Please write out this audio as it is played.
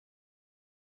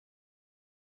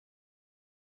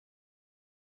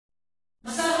Are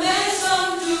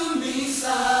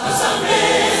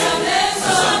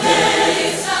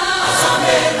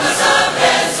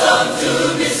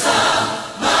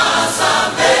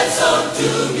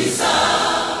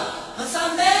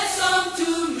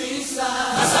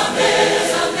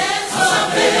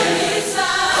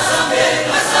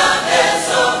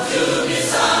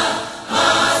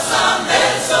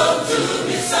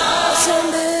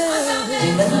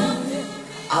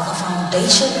the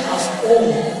foundation of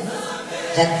all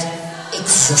that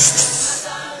exists.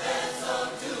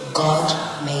 God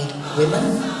made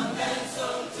women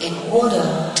in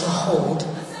order to hold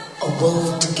a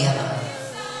world together.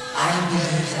 I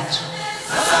believe that.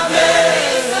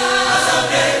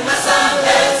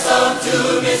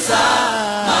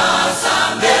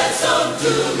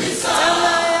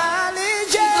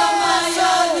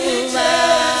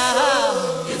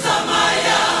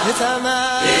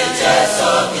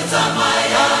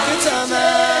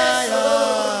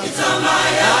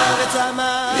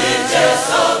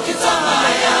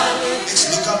 Let's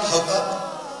look up, hope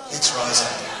up, let's rise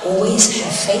up. Always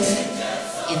have faith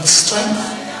in the strength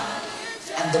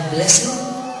and the blessing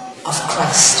of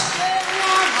Christ.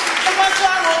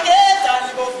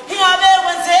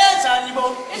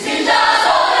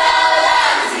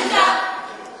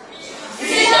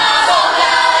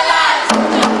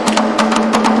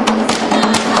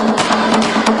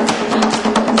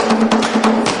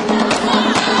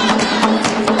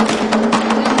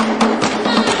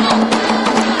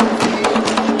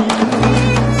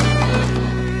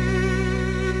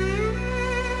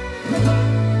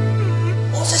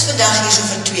 Ons is vandag hier so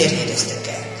vir twee redes te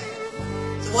kyk.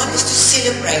 The one is to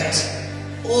celebrate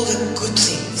all the good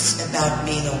things about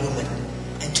being a woman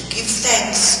and to give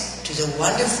thanks to the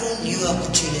wonderful new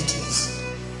opportunities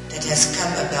that has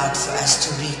come about for us to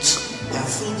reach our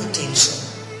full potential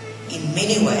in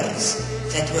many ways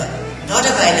that were not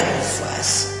available for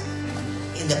us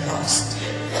in the past.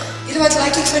 Weet wat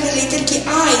like ek van die lettertjie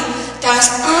I? Daar's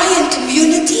I in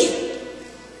community.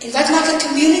 En wat maak 'n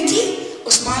community?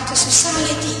 Ons maak 'n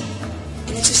society.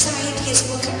 En 'n society is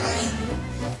ook 'n I.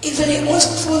 En wil jy ons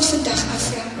vir ons vandag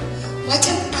afvra, what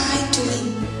am I doing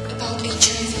about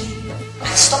HIV?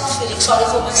 I stopped feeling sorry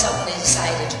for myself when I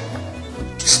decided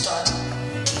to start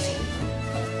giving.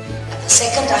 And the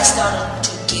second I started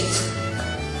to give,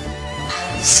 I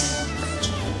received.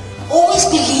 Always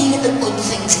believe in the good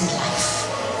things in life.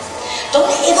 Don't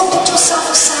ever put yourself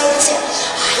aside and say,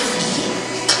 I really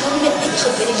kan met my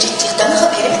gebeur dit dan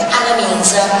gebeur met ander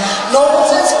mense.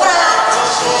 Nonsens praat.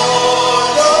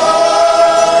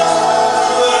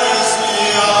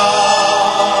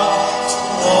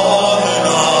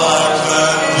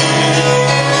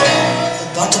 The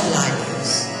bottom line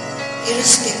is,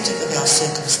 irrespective of our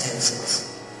circumstances,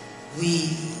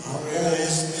 we are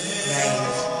all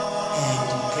brave and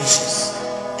precious.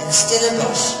 And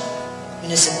Stellenbosch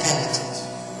Municipality,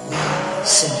 we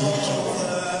salute you all.